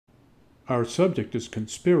Our subject is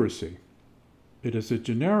conspiracy. It is a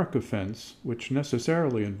generic offense which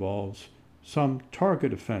necessarily involves some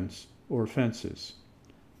target offense or offenses,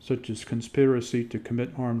 such as conspiracy to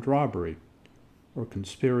commit armed robbery or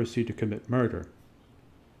conspiracy to commit murder.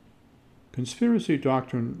 Conspiracy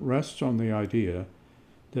doctrine rests on the idea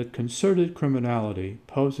that concerted criminality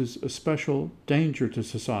poses a special danger to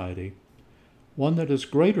society, one that is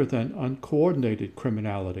greater than uncoordinated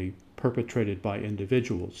criminality perpetrated by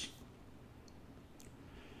individuals.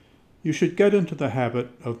 You should get into the habit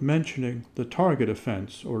of mentioning the target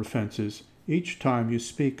offense or offenses each time you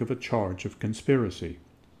speak of a charge of conspiracy.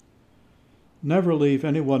 Never leave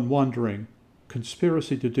anyone wondering,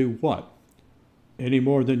 conspiracy to do what, any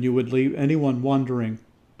more than you would leave anyone wondering,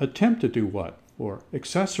 attempt to do what, or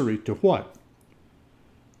accessory to what.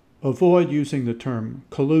 Avoid using the term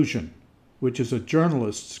collusion, which is a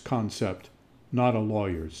journalist's concept, not a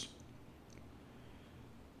lawyer's.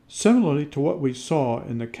 Similarly to what we saw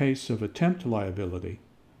in the case of attempt liability,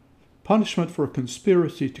 punishment for a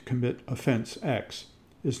conspiracy to commit offense X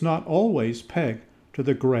is not always pegged to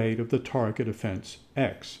the grade of the target offense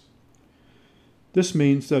X. This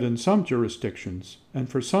means that in some jurisdictions, and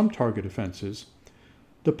for some target offenses,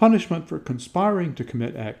 the punishment for conspiring to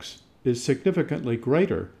commit X is significantly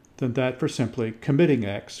greater than that for simply committing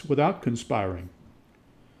X without conspiring.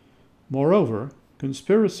 Moreover,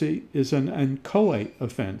 conspiracy is an inchoate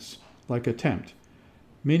offense, like attempt,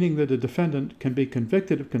 meaning that a defendant can be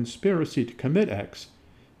convicted of conspiracy to commit X,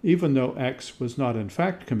 even though X was not in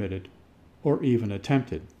fact committed or even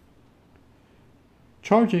attempted.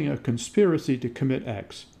 Charging a conspiracy to commit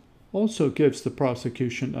X also gives the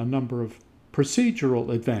prosecution a number of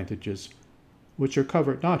procedural advantages, which are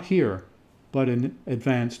covered not here, but in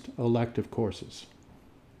advanced elective courses.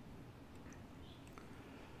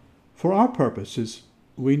 For our purposes,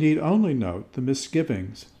 we need only note the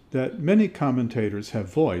misgivings that many commentators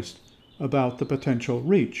have voiced about the potential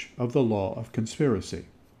reach of the law of conspiracy.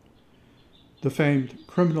 The famed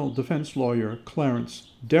criminal defense lawyer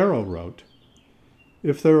Clarence Darrow wrote,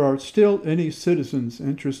 "If there are still any citizens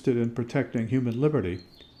interested in protecting human liberty,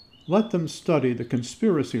 let them study the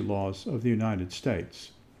conspiracy laws of the United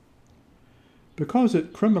States." Because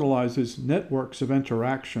it criminalizes networks of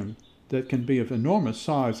interaction that can be of enormous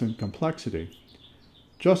size and complexity,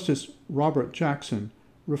 Justice Robert Jackson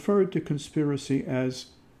referred to conspiracy as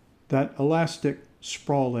that elastic,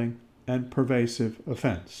 sprawling, and pervasive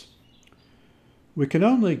offense. We can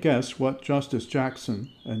only guess what Justice Jackson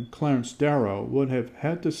and Clarence Darrow would have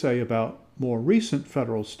had to say about more recent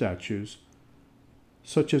federal statutes,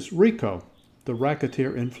 such as RICO, the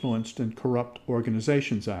Racketeer Influenced and Corrupt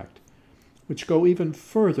Organizations Act, which go even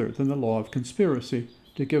further than the law of conspiracy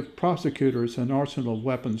to give prosecutors an arsenal of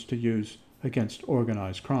weapons to use against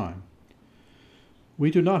organized crime.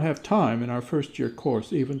 We do not have time in our first-year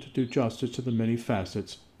course even to do justice to the many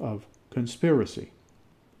facets of conspiracy.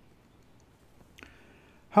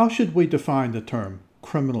 How should we define the term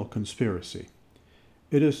criminal conspiracy?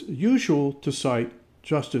 It is usual to cite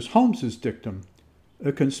Justice Holmes's dictum,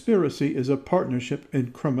 "A conspiracy is a partnership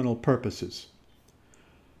in criminal purposes."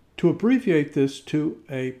 To abbreviate this to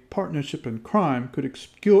a partnership in crime could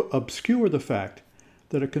obscure the fact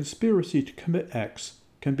that a conspiracy to commit X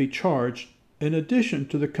can be charged in addition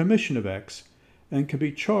to the commission of X, and can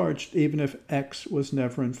be charged even if X was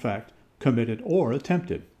never in fact committed or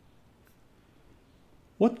attempted.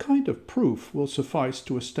 What kind of proof will suffice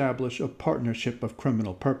to establish a partnership of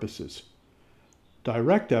criminal purposes?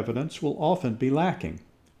 Direct evidence will often be lacking.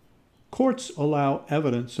 Courts allow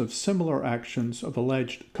evidence of similar actions of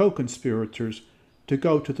alleged co-conspirators to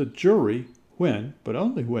go to the jury when, but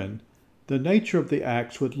only when, the nature of the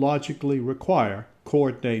acts would logically require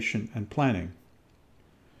coordination and planning.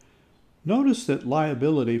 Notice that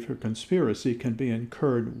liability for conspiracy can be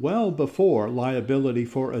incurred well before liability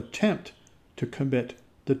for attempt to commit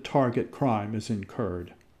the target crime is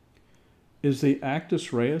incurred. Is the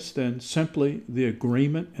actus reus then simply the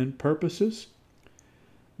agreement and purposes?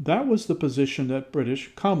 That was the position at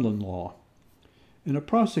British common law. In a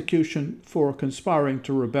prosecution for conspiring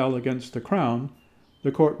to rebel against the Crown,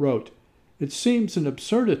 the court wrote, "It seems an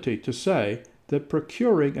absurdity to say that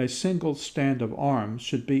procuring a single stand of arms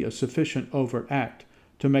should be a sufficient overt act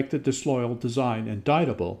to make the disloyal design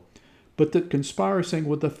indictable, but that conspiring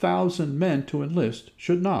with 1,000 men to enlist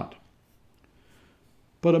should not."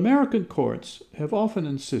 But American courts have often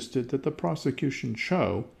insisted that the prosecution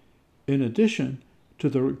show, in addition to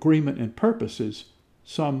the agreement and purposes,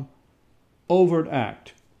 some overt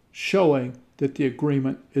act showing that the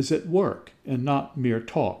agreement is at work and not mere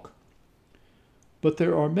talk. But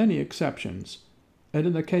there are many exceptions, and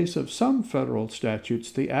in the case of some federal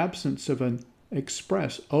statutes, the absence of an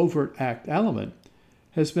express overt act element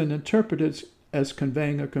has been interpreted as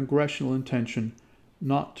conveying a congressional intention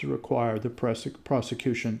not to require the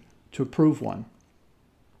prosecution to prove one.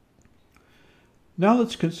 Now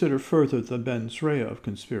let's consider further the mens rea of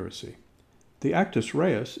conspiracy. The actus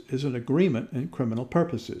reus is an agreement in criminal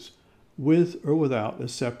purposes, with or without a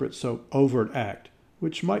separate overt act,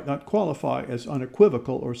 which might not qualify as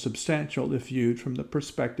unequivocal or substantial if viewed from the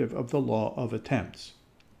perspective of the law of attempts.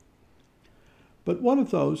 But what of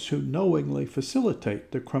those who knowingly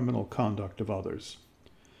facilitate the criminal conduct of others?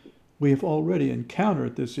 We have already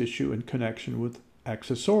encountered this issue in connection with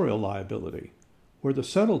accessorial liability, where the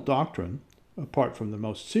settled doctrine, apart from the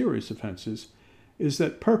most serious offenses, is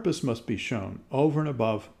that purpose must be shown over and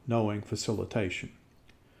above knowing facilitation.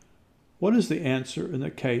 What is the answer in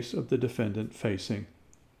the case of the defendant facing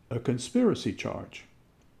a conspiracy charge?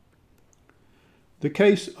 The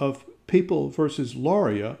case of People versus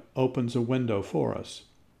Lauria opens a window for us.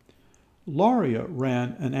 Lauria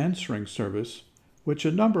ran an answering service which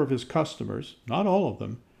a number of his customers, not all of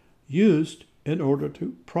them, used in order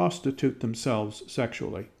to prostitute themselves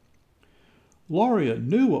sexually. Lauria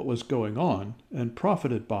knew what was going on and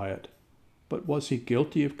profited by it, but was he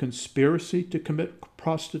guilty of conspiracy to commit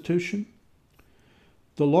prostitution?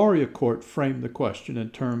 The Lauria court framed the question in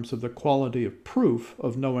terms of the quality of proof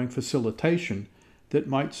of knowing facilitation that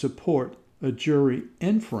might support a jury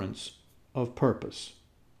inference of purpose.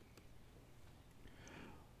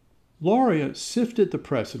 Lauria sifted the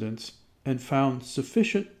precedents and found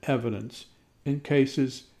sufficient evidence in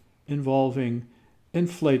cases involving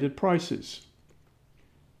inflated prices,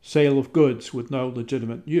 sale of goods with no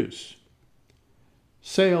legitimate use,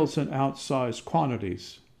 sales in outsized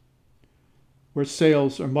quantities, where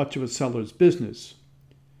sales are much of a seller's business,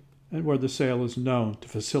 and where the sale is known to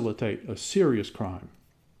facilitate a serious crime.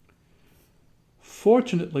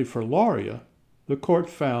 Fortunately for Lauria, the court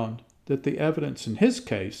found that the evidence in his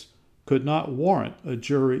case could not warrant a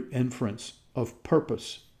jury inference of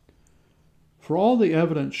purpose. For all the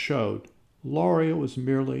evidence showed, Lauria was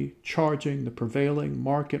merely charging the prevailing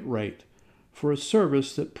market rate for a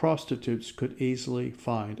service that prostitutes could easily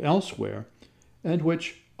find elsewhere and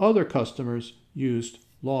which other customers used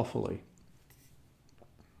lawfully.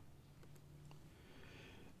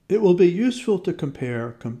 It will be useful to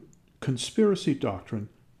compare conspiracy doctrine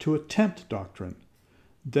to attempt doctrine.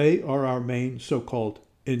 They are our main so-called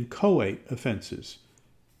inchoate offenses.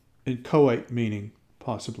 Inchoate meaning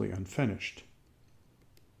possibly unfinished.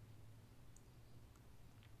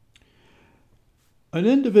 An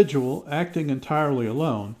individual acting entirely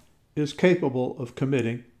alone is capable of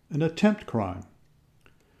committing an attempt crime.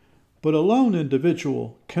 But a lone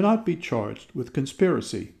individual cannot be charged with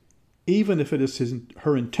conspiracy, even if it is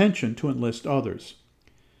her intention to enlist others.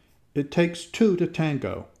 It takes two to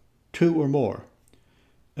tango, two or more,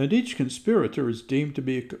 and each conspirator is deemed to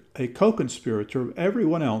be a co-conspirator of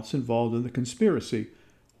everyone else involved in the conspiracy,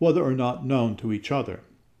 whether or not known to each other.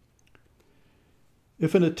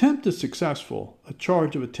 If an attempt is successful, a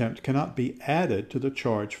charge of attempt cannot be added to the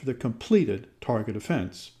charge for the completed target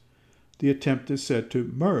offense. The attempt is said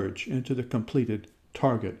to merge into the completed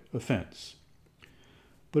target offense.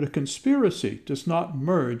 But a conspiracy does not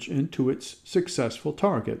merge into its successful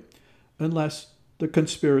target unless the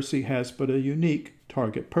conspiracy has but a unique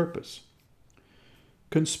target purpose.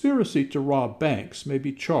 Conspiracy to rob banks may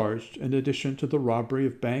be charged in addition to the robbery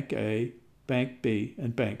of Bank A, Bank B,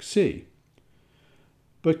 and Bank C.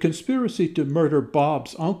 But conspiracy to murder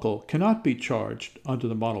Bob's uncle cannot be charged under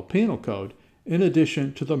the Model Penal Code in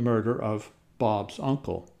addition to the murder of Bob's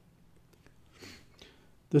uncle.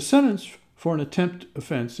 The sentence for an attempt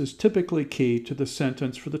offense is typically key to the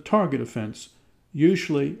sentence for the target offense,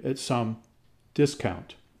 usually at some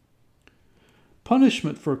discount.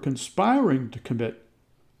 Punishment for conspiring to commit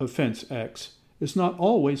offense X is not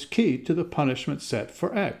always key to the punishment set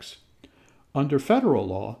for X. Under federal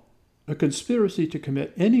law, a conspiracy to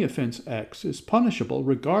commit any offense X is punishable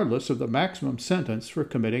regardless of the maximum sentence for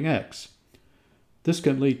committing X. This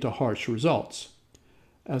can lead to harsh results.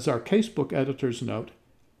 As our casebook editors note,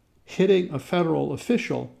 hitting a federal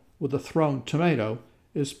official with a thrown tomato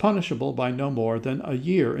is punishable by no more than a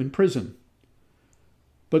year in prison.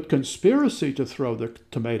 But conspiracy to throw the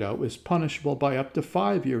tomato is punishable by up to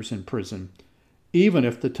 5 years in prison, even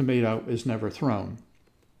if the tomato is never thrown.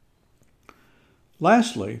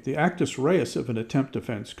 Lastly, the actus reus of an attempt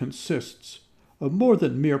offense consists of more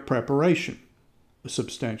than mere preparation, a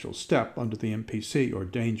substantial step under the MPC or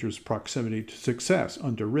dangerous proximity to success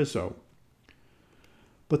under Rizzo.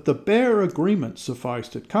 But the bare agreement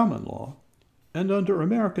sufficed at common law, And under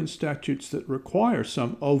American statutes that require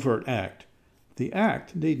some overt act, the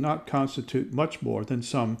act need not constitute much more than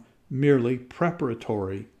some merely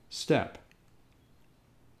preparatory step.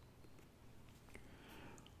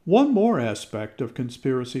 One more aspect of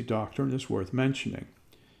conspiracy doctrine is worth mentioning.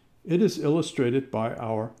 It is illustrated by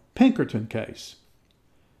our Pinkerton case.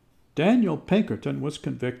 Daniel Pinkerton was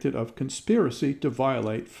convicted of conspiracy to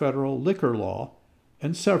violate federal liquor law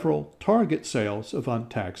and several target sales of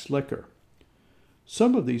untaxed liquor.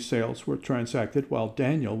 Some of these sales were transacted while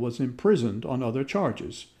Daniel was imprisoned on other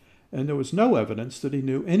charges, and there was no evidence that he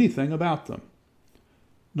knew anything about them.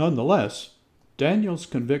 Nonetheless, Daniel's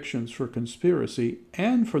convictions for conspiracy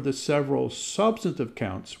and for the several substantive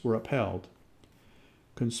counts were upheld.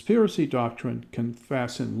 Conspiracy doctrine can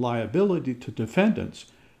fasten liability to defendants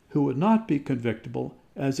who would not be convictable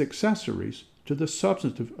as accessories to the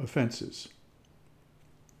substantive offenses.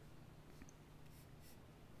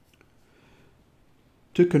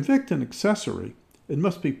 To convict an accessory, it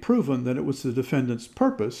must be proven that it was the defendant's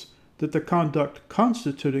purpose that the conduct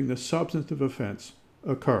constituting the substantive offense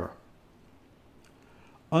occur.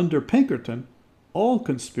 Under Pinkerton, all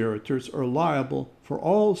conspirators are liable for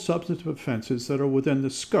all substantive offenses that are within the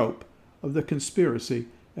scope of the conspiracy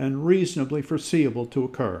and reasonably foreseeable to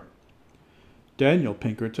occur. Daniel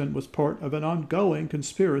Pinkerton was part of an ongoing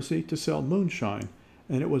conspiracy to sell moonshine,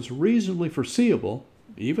 and it was reasonably foreseeable,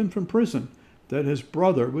 even from prison, that his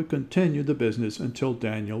brother would continue the business until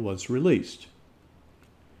Daniel was released.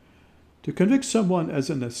 To convict someone as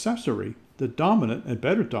an accessory, the dominant and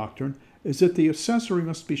better doctrine is that the accessory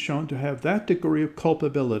must be shown to have that degree of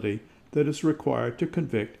culpability that is required to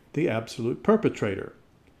convict the absolute perpetrator.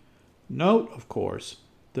 Note, of course,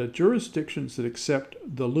 that jurisdictions that accept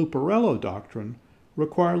the Luparello doctrine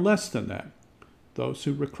require less than that. Those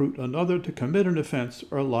who recruit another to commit an offense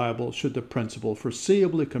are liable should the principal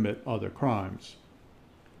foreseeably commit other crimes.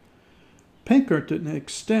 Pinkerton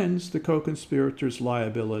extends the co-conspirator's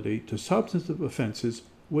liability to substantive offenses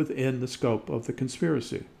within the scope of the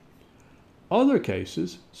conspiracy. Other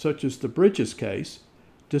cases, such as the Bridges case,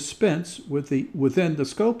 dispense with the within the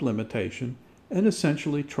scope limitation and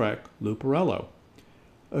essentially track Luparello.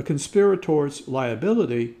 A conspirator's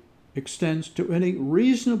liability extends to any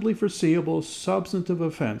reasonably foreseeable substantive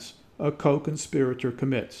offense a co-conspirator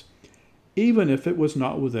commits, even if it was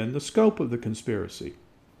not within the scope of the conspiracy.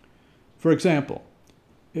 For example,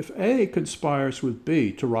 if A conspires with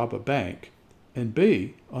B to rob a bank, and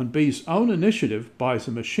B, on B's own initiative, buys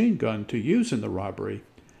a machine gun to use in the robbery,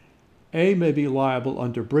 A may be liable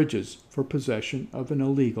under Bridges for possession of an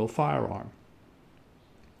illegal firearm.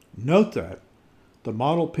 Note that the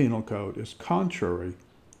Model Penal Code is contrary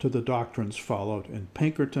to the doctrines followed in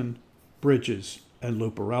Pinkerton, Bridges, and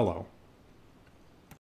Luparello.